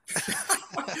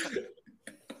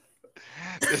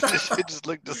 This shit just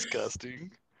looked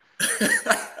disgusting. Yeah,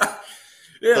 The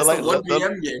it's the like 1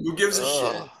 p.m. game. Who gives a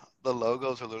shit? the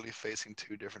logos are literally facing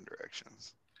two different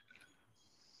directions.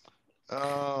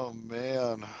 Oh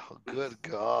man, good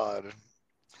God.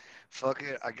 Fuck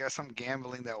it. I guess I'm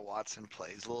gambling that Watson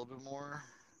plays a little bit more.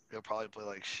 He'll probably play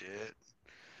like shit.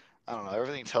 I don't know.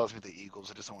 Everything tells me the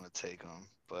Eagles. I just don't want to take them.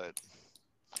 But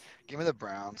give me the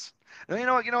Browns. No, you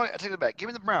know what? You know what? I take it back. Give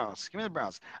me the Browns. Give me the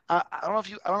Browns. I don't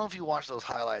know if you watched those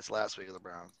highlights last week of the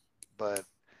Browns, but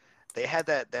they had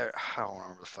that there. I don't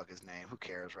remember the fuck his name. Who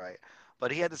cares, right?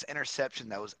 But he had this interception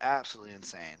that was absolutely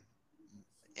insane,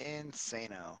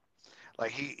 insano.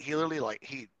 Like he literally like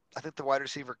he. I think the wide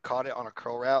receiver caught it on a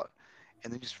curl route,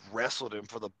 and then just wrestled him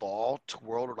for the ball,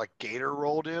 twirled or like gator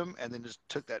rolled him, and then just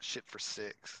took that shit for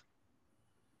six.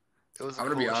 It was the I'm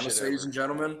going to be coolest shit honest, ladies ever. and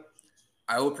gentlemen.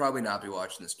 I will probably not be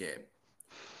watching this game.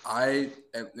 I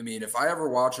mean, if I ever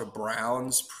watch a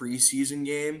Browns preseason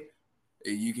game,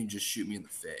 you can just shoot me in the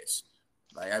face.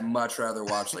 Like I'd much rather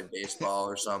watch like baseball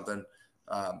or something.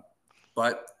 Um,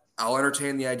 but I'll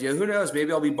entertain the idea. Who knows?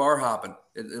 Maybe I'll be bar hopping.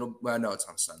 It'll. Well, no, it's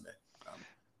on Sunday.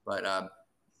 But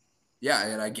yeah,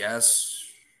 and I guess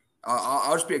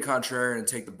I'll just be a contrarian and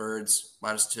take the birds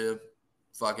 -2.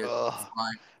 Fuck it. Ugh,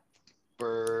 Fine.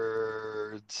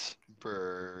 birds,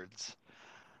 birds.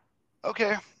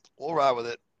 Okay, we'll ride with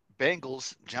it.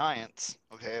 Bengals, Giants.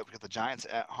 Okay, we got the Giants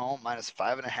at home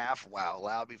 -5.5. Wow,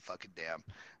 allow me fucking damn.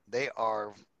 They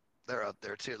are, they're up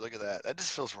there too. Look at that. That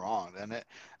just feels wrong, doesn't it?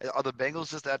 Are the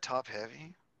Bengals just that top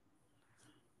heavy?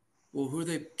 Well, who are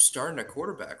they starting at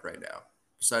quarterback right now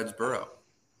besides Burrow?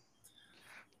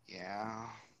 Yeah.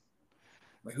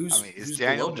 Like I mean, is who's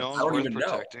Daniel below them? I Jones don't worth even know.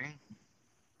 protecting?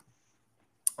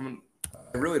 I mean,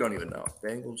 I really don't even know.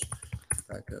 Bengals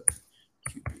backup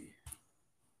QB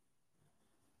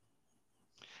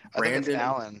I think it's Brandon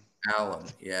Allen. Allen.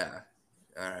 Yeah.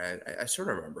 All right. I sort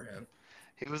of remember him.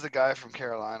 He was the guy from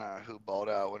Carolina who balled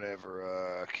out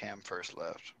whenever Cam first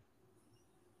left.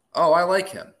 Oh, I like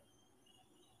him.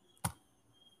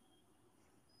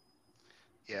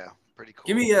 Yeah, pretty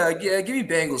Give cool. me yeah, give me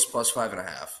Bengals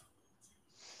 +5.5.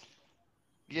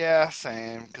 Yeah,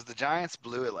 same. Because the Giants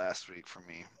blew it last week for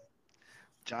me.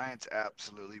 Giants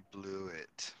absolutely blew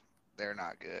it. They're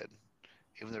not good.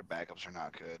 Even their backups are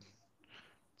not good.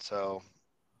 So,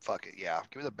 fuck it. Yeah,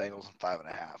 give me the Bengals in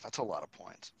 5.5. That's a lot of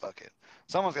points. Fuck it.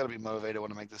 Someone's got to be motivated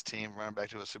want to make this team run back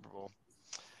to a Super Bowl.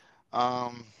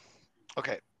 Um,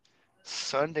 okay.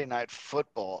 Sunday night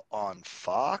football on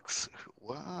Fox.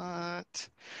 What?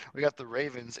 We got the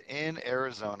Ravens in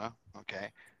Arizona. Okay.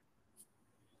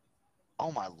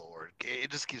 Oh my lord.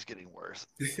 It just keeps getting worse.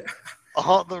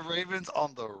 All the Ravens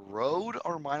on the road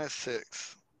are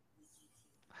 -6.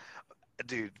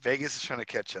 Dude, Vegas is trying to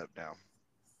catch up now.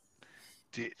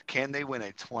 Dude, can they win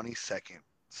a 22nd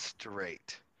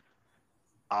straight?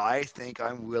 I think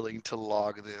I'm willing to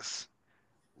log this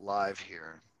live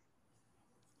here.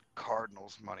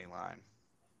 Cardinals money line.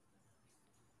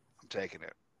 I'm taking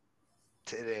it.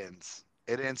 It ends.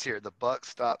 It ends here. The buck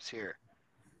stops here.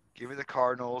 Give me the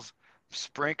Cardinals.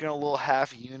 Sprinkling a little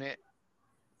half unit,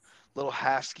 little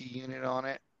half ski unit on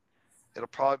it. It'll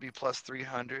probably be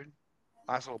 +300.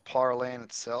 Nice little parlay in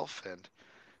itself, and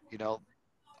you know,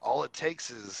 all it takes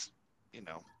is, you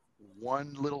know,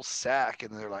 one little sack,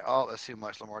 and they're like, oh, that's too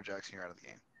much. Lamar Jackson, you're out of the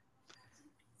game.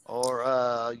 Or,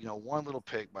 one little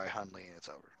pick by Hundley, and it's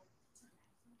over.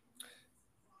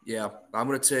 Yeah, I'm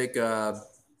gonna take.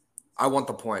 I want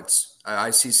the points.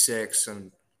 I see 6,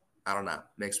 and I don't know.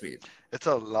 Makes me. It's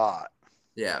a lot.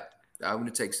 Yeah, I'm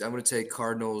gonna take. I'm gonna take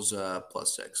Cardinals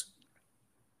 +6.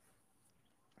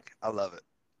 I love it.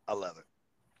 I love it.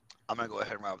 I'm gonna go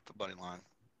ahead and ride with the money line.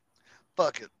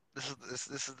 Fuck it. This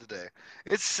is the day.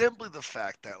 It's simply the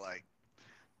fact that like,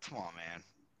 come on, man,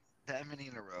 that many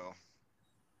in a row.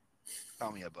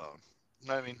 Throw me a bone. You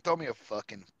know what I mean? Throw me a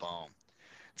fucking bone.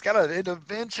 It's gotta end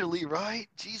eventually, right?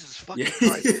 Jesus Yeah.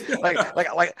 fucking Christ!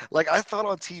 Like I thought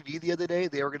on TV the other day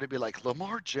they were gonna be like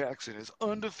Lamar Jackson is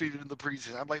undefeated in the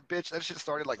preseason. I'm like, bitch, that shit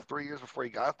started like 3 years before he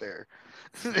got there.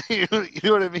 You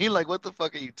know what I mean? Like, what the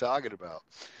fuck are you talking about?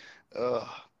 Ugh.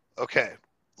 Okay,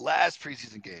 last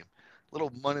preseason game. Little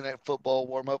Monday Night Football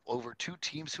warm up over two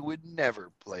teams who would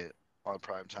never play it on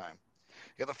prime time.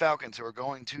 You got the Falcons who are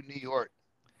going to New York.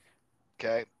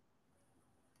 Okay,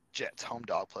 Jets home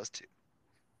dog +2.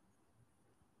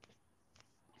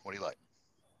 What do you like?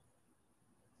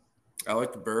 I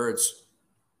like the birds.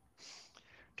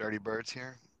 Dirty Birds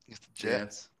here against the Yeah.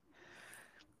 Jets.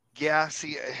 Yeah,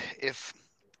 see, if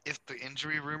the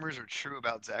injury rumors are true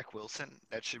about Zach Wilson,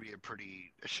 that should be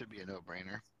a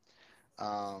no-brainer.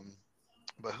 Um,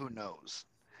 but who knows?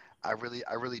 I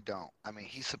really don't. I mean,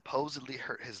 he supposedly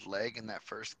hurt his leg in that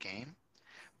first game.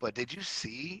 But did you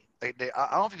see? I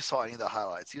don't know if you saw any of the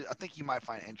highlights. I think you might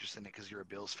find it interesting because you're a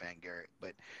Bills fan, Garrett.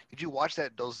 But did you watch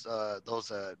those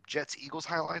Jets Eagles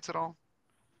highlights at all?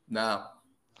 No.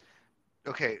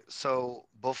 Okay, so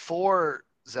before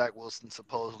Zach Wilson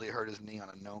supposedly hurt his knee on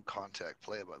a no contact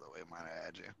play, by the way, might I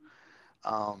add you,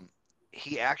 um,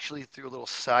 he actually threw a little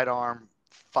sidearm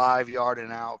 5 yard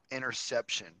and out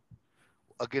interception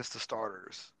against the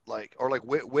starters, like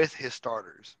with his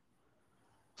starters.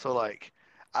 So like,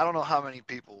 I don't know how many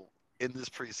people in this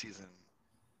preseason,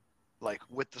 like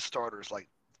with the starters, like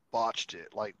botched it.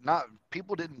 Like not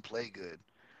people didn't play good,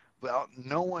 but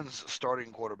no one's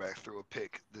starting quarterback threw a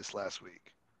pick this last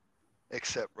week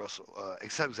except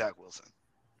Zach Wilson.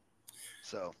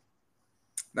 So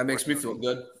That makes worth me feel noting.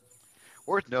 good.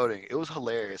 Worth noting. It was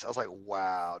hilarious. I was like,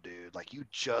 wow, dude, like you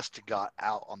just got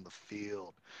out on the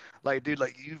field. Like, dude,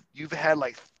 like you've had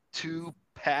like two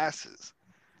passes.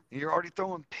 And you're already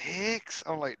throwing picks.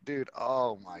 I'm like, dude,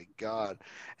 oh my god.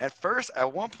 At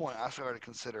one point, I started to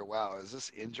consider, wow, is this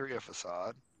injury a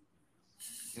facade?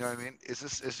 You know what I mean? Is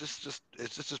this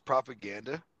just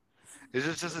propaganda? Is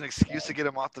this just an excuse to get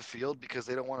him off the field because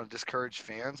they don't want to discourage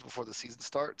fans before the season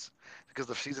starts? Because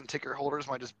the season ticket holders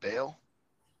might just bail?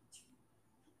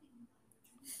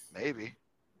 Maybe.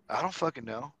 I don't fucking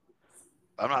know.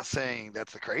 I'm not saying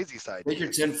that's the craziest Take your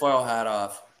idea. tinfoil hat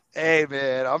off. Hey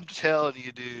man, I'm telling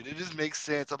you, dude, it just makes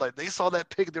sense. I'm like, they saw that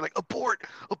pick, they're like, abort,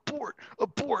 abort,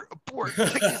 abort, abort,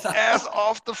 take his ass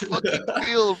off the fucking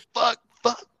field. Fuck,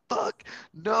 fuck, fuck.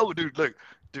 No, dude, look,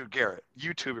 dude, Garrett,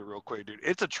 YouTube it real quick, dude.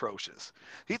 It's atrocious.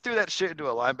 He threw that shit into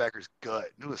a linebacker's gut,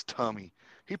 into his tummy.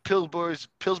 He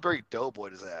Pillsbury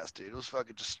Doughboyed his ass, dude. It was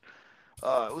fucking just,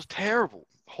 it was terrible,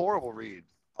 horrible read,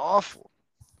 awful,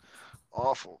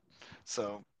 awful.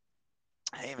 So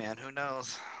hey man, who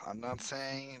knows? I'm not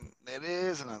saying it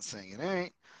is, I'm not saying it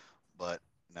ain't, but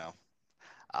no.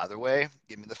 Either way,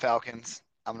 give me the Falcons.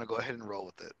 I'm gonna go ahead and roll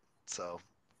with it. So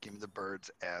give me the birds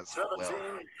as 17 well.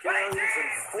 carries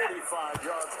and 45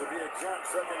 yards to be exact.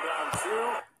 Second down,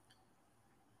 two.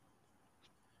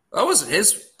 That wasn't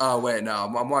his. Oh, wait. No,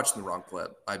 I'm watching the wrong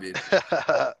clip.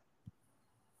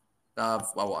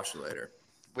 I'll watch it later.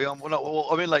 Well,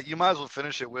 I mean, like you might as well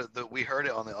finish it with the. We heard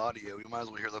it on the audio. You might as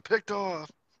well hear the picked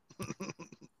off.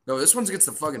 No, this one's against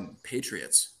the fucking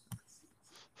Patriots.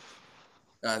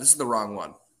 This is the wrong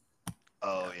one.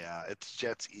 Oh yeah, it's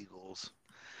Jets Eagles.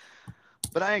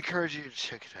 But I encourage you to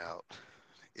check it out.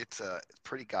 It's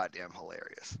pretty goddamn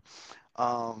hilarious.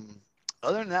 Um,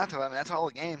 Other than that, though, I mean, that's all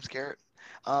the games, Garrett.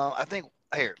 I think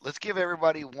here, let's give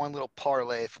everybody one little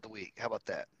parlay for the week. How about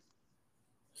that?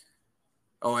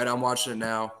 Oh, and I'm watching it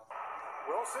now.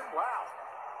 Wilson, wow.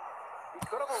 He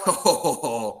could have elected.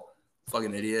 Oh,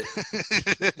 fucking idiot.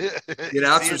 The You see it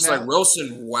announcer's like, now?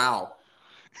 Wilson, wow.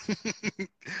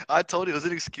 I told you it was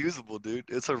inexcusable, dude.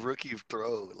 It's a rookie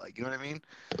throw. Like, you know what I mean?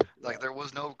 Yeah, Like there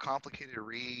was no complicated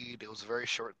read. It was a very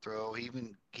short throw. He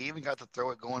even got to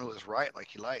throw it going to his right like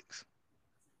he likes.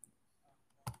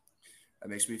 that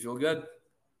makes me feel good.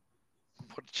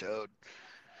 What a chode.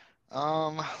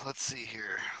 Let's see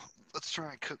here. Let's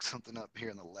try and cook something up here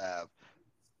in the lab.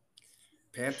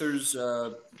 Panthers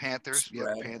Panthers. Yep,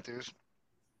 spread. Panthers.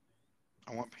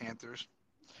 I want Panthers.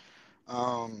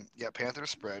 Yeah, Panthers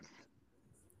spread.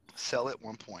 Sell it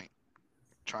 1 point.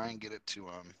 Try and get it to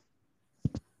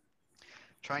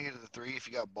Try and get it to 3 if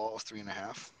you got balls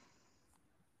 3.5.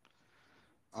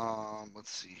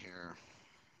 Let's see here.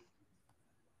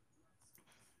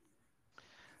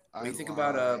 What do I you think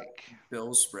about like.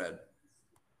 Bills spread?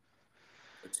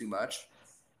 Too much?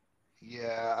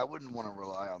 Yeah, I wouldn't want to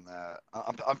rely on that.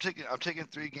 I'm taking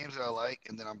three games that I like,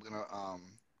 and then I'm gonna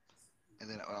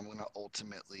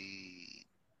ultimately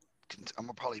I'm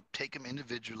gonna probably take them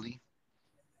individually,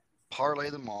 parlay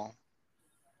them all,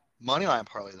 money line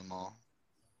parlay them all,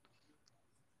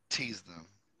 tease them.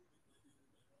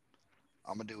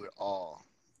 I'm gonna do it all.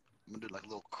 I'm gonna do like a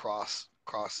little cross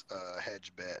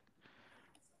hedge bet.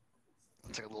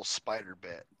 It's like a little spider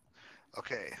bet.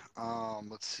 Okay.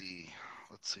 Let's see.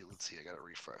 Let's see. I gotta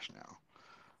refresh now.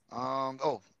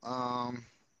 Oh.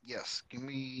 Yes. Give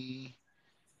me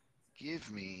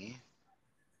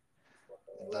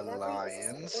the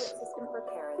Lions.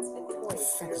 What the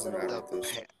fuck is the matter The with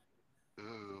this?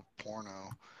 Ooh,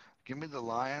 porno. Give me the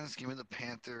Lions. Give me the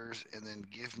Panthers, and then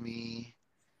give me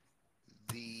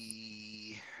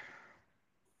the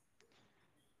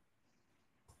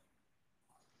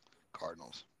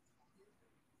Cardinals.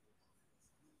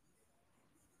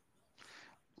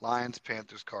 Lions,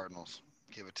 Panthers, Cardinals.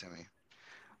 Give it to me.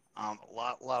 A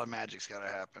lot of magic's got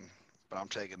to happen, but I'm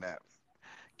taking that.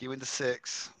 Give me the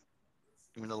six.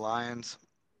 Give me the Lions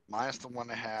minus the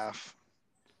 1.5.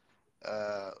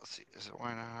 Let's see, is it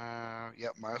 1.5?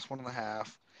 Yep, minus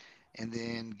 1.5. And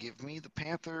then give me the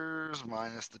Panthers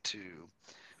minus the 2.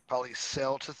 Probably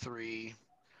sell to 3.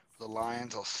 For the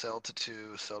Lions, I'll sell to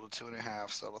 2, sell to 2.5,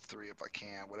 sell to 3 if I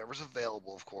can, whatever's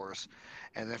available, of course.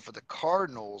 And then for the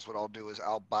Cardinals, what I'll do is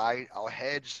I'll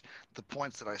hedge the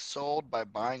points that I sold by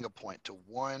buying a point to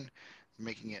 1,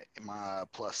 making it my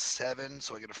 +7,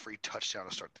 so I get a free touchdown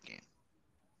to start the game.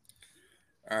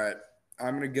 All right.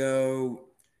 I'm going to go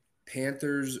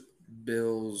Panthers,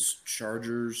 Bills,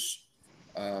 Chargers.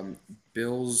 Um,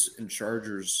 Bills and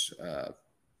Chargers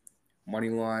money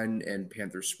line and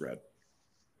Panthers spread.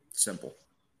 Simple.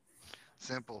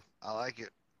 Simple. I like it.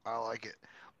 I like it.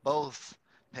 Both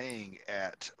paying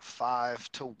at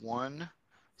 5 to 1.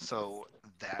 So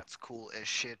that's cool as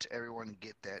shit. Everyone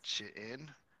get that shit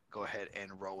in. Go ahead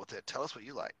and roll with it. Tell us what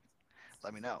you like.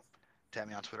 Let me know. Tag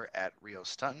me on Twitter at Rio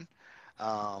Stunton.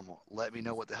 Let me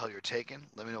know what the hell you're taking.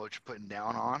 Let me know what you're putting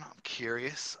down on. I'm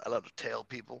curious. I love to tell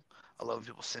people. I love when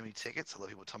people send me tickets. I love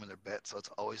people tell me their bets. So it's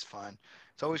always fun.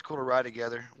 It's always cool to ride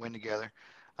together, win together.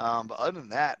 But other than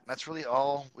that, that's really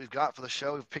all we've got for the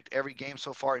show. We've picked every game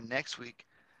so far. And next week,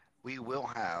 we will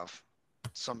have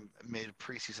some mid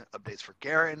preseason updates for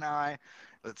Garrett and I.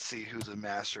 Let's see who's a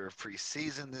master of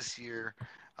preseason this year.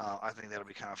 I think that'll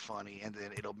be kind of funny, and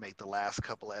then it'll make the last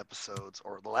couple of episodes,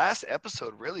 or the last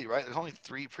episode, really, right? There's only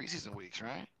 3 preseason weeks,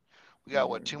 right? We got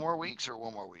what, 2 more weeks or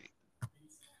one more week?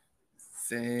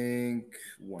 Think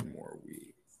one more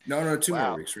week. No, 2 more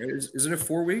Wow. weeks, right? Isn't it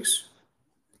 4 weeks?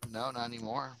 No, not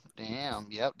anymore. Damn.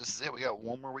 Yep, this is it. We got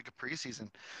one more week of preseason.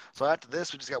 So after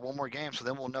this, we just got one more game. So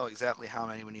then we'll know exactly how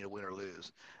many we need to win or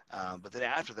lose. But then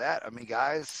after that, I mean,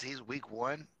 guys, he's week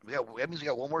 1. That means we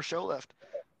got one more show left.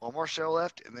 One more show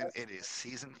left, and then it is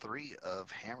season 3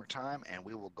 of Hammer Time, and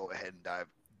we will go ahead and dive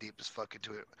deep as fuck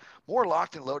into it. More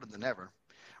locked and loaded than ever.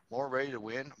 More ready to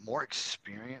win. More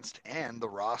experienced, and the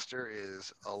roster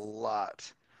is a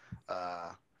lot.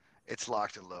 Uh, it's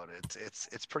locked and loaded.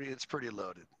 It's pretty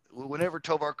loaded. Whenever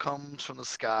Tovar comes from the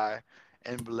sky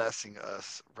and blessing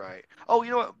us, right? Oh, you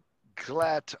know what?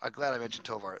 Glad I mentioned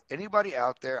Tovar. Anybody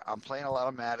out there? I'm playing a lot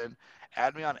of Madden.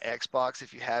 Add me on Xbox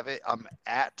if you have it. I'm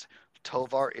at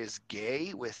Tovar is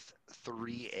gay with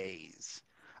 3 A's.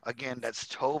 Again, that's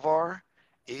Tovar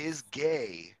is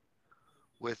gay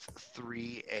with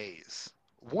 3 A's.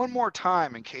 One more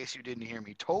time in case you didn't hear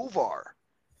me. Tovar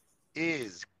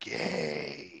is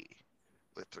gay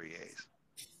with 3 A's.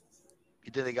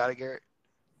 You did they got it, Garrett?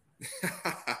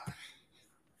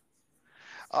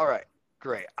 All right.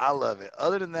 Great. I love it.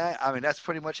 Other than that, I mean, that's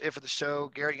pretty much it for the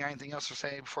show. Garrett, you got anything else to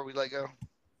say before we let go?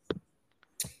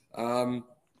 um,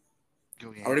 Go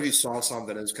I don't know if you Yanks. saw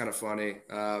something. It's kind of funny,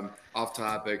 off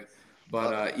topic,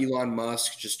 but Uh-oh. Elon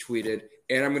Musk just tweeted,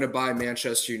 "And I'm going to buy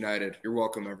Manchester United." You're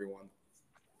welcome, everyone.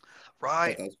 Thought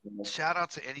Right. that was cool. Shout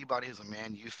out to anybody who's a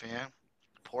Man U fan.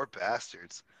 Poor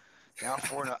bastards. Down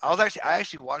 4-0. I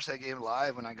actually watched that game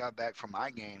live when I got back from my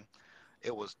game.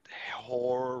 It was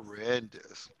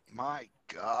horrendous. My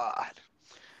God.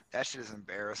 That shit is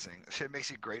embarrassing. Shit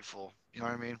makes you grateful. You know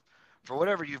what I mean? For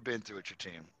whatever you've been through with your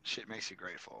team, shit makes you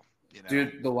grateful. You know?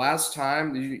 Dude, the last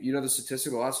time you know the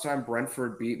statistic, the last time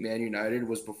Brentford beat Man United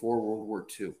was before World War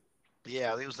II. Yeah,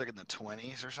 I think it was like in the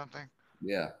 20s or something.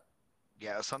 Yeah.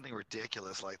 Yeah, it was something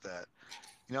ridiculous like that.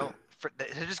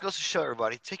 It just goes to show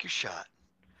everybody: take your shot.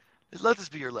 Let this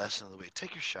be your lesson of the week.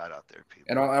 Take your shot out there,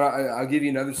 And people. I'll give you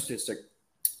another statistic.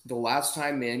 The last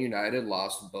time Man United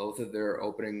lost both of their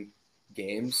opening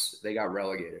games, they got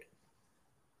relegated.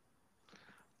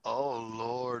 Oh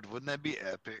Lord, wouldn't that be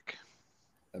epic?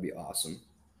 That'd be awesome.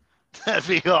 That'd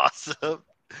be awesome.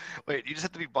 Wait, you just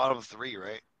have to be bottom three,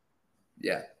 right?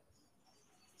 Yeah,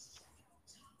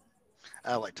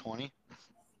 Out of like 20.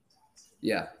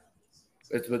 yeah.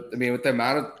 It's but I mean, with the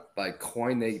amount of like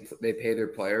coin they pay their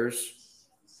players,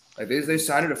 like they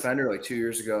signed a defender like 2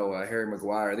 years ago, Harry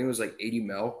Maguire. I think it was like 80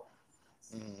 mil.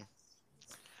 Mm.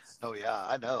 Oh yeah,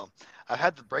 I know. I've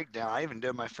had the breakdown. I even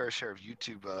did my fair share of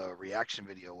YouTube reaction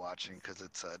video watching because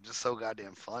it's just so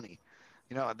goddamn funny.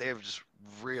 You know, they have just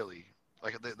really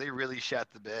like they really shat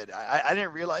the bed. I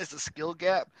didn't realize the skill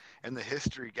gap and the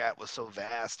history gap was so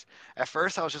vast. At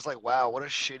first, I was just like, wow, what a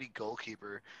shitty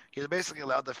goalkeeper. He basically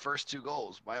allowed the first two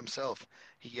goals by himself.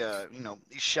 He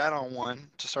he shot on one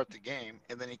to start the game,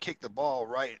 and then he kicked the ball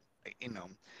right, you know,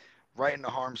 right into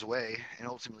harm's way and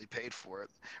ultimately paid for it.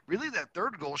 Really, that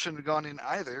third goal shouldn't have gone in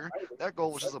either. That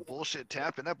goal was just a bullshit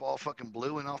tap, and that ball fucking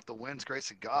blew in off the wind's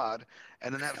grace of God.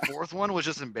 And then that fourth one was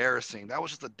just embarrassing. That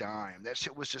was just a dime. That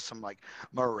shit was just some like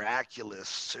miraculous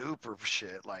super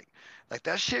shit. Like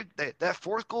that shit. That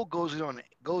fourth goal goes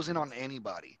in on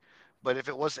anybody. But if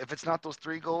it's not those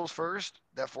three goals first,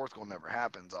 that fourth goal never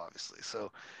happens, obviously.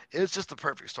 So it's just the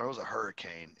perfect storm. It was a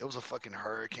hurricane. It was a fucking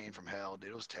hurricane from hell,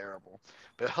 dude. It was terrible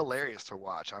but hilarious to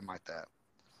watch. I might that.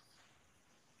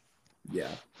 Yeah,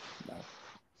 no,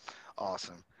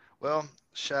 Awesome. Well,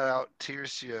 shout out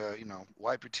tears to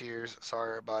wipe your tears.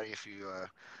 Sorry everybody if you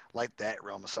like that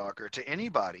realm of soccer. To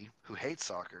anybody who hates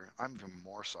soccer, I'm even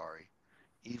more sorry.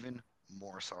 Even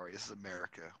more sorry. This is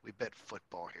America. We bet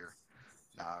football here.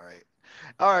 All right.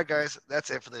 All right, guys.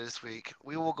 That's it for this week.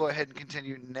 We will go ahead and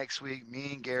continue next week.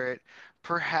 Me and Garrett,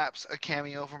 perhaps a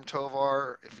cameo from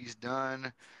Tovar if he's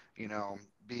done. You know,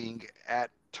 being at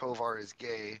Tovar is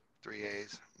gay. 3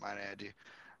 A's, might add you.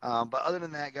 But other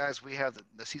than that, guys, we have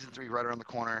the season three right around the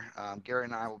corner. Garrett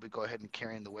and I will be go ahead and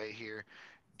carrying the way here.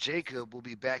 Jacob will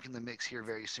be back in the mix here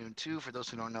very soon too. For those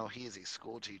who don't know, he is a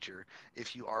school teacher.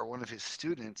 If you are one of his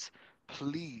students,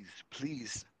 please,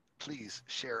 please, please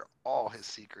share all his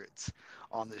secrets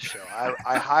on this show.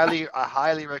 I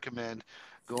highly recommend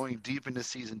going deep into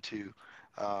season two,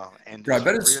 and bro. I just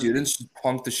bet his really. students just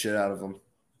punk the shit out of him.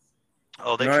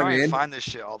 Oh, You they know what I try and mean? find this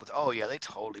shit all the time. Oh yeah, they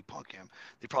totally punk him.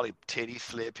 They probably titty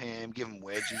flip him, give him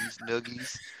wedgies,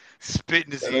 noogies, spit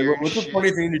in his Like, ear and what's a shit, funny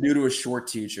thing to do to a short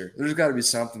teacher? There's got to be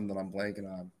something that I'm blanking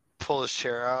on. pull his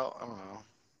chair out. I don't know.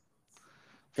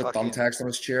 Put Fucking thumbtacks on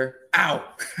his chair. Ow!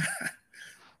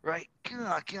 right,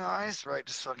 guys, right?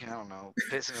 Just fucking, I don't know,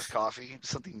 piss in his coffee,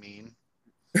 something mean.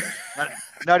 Not,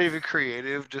 not even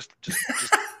creative. Just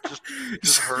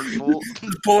just hurtful.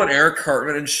 pulling Eric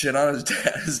Cartman and shit on his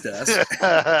desk.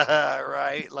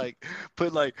 Right, like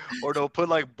put like, or no, put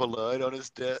like blood on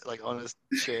his like on his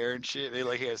chair and shit. Maybe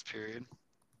like he has period.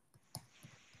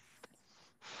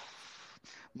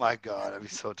 My God, that'd be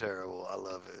so terrible. I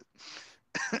love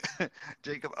it.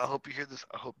 Jacob, I hope you hear this.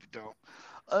 I hope you don't.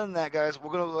 Other than that, guys,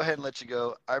 we're gonna go ahead and let you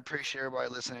go. I appreciate everybody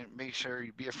listening. Make sure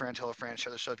you be a friend, tell a friend,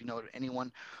 share the show if you know anyone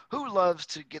who loves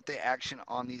to get the action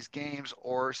on these games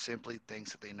or simply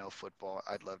thinks that they know football.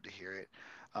 I'd love to hear it.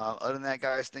 Other than that,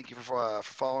 guys, thank you for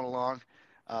following along,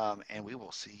 and we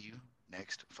will see you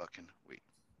next fucking week.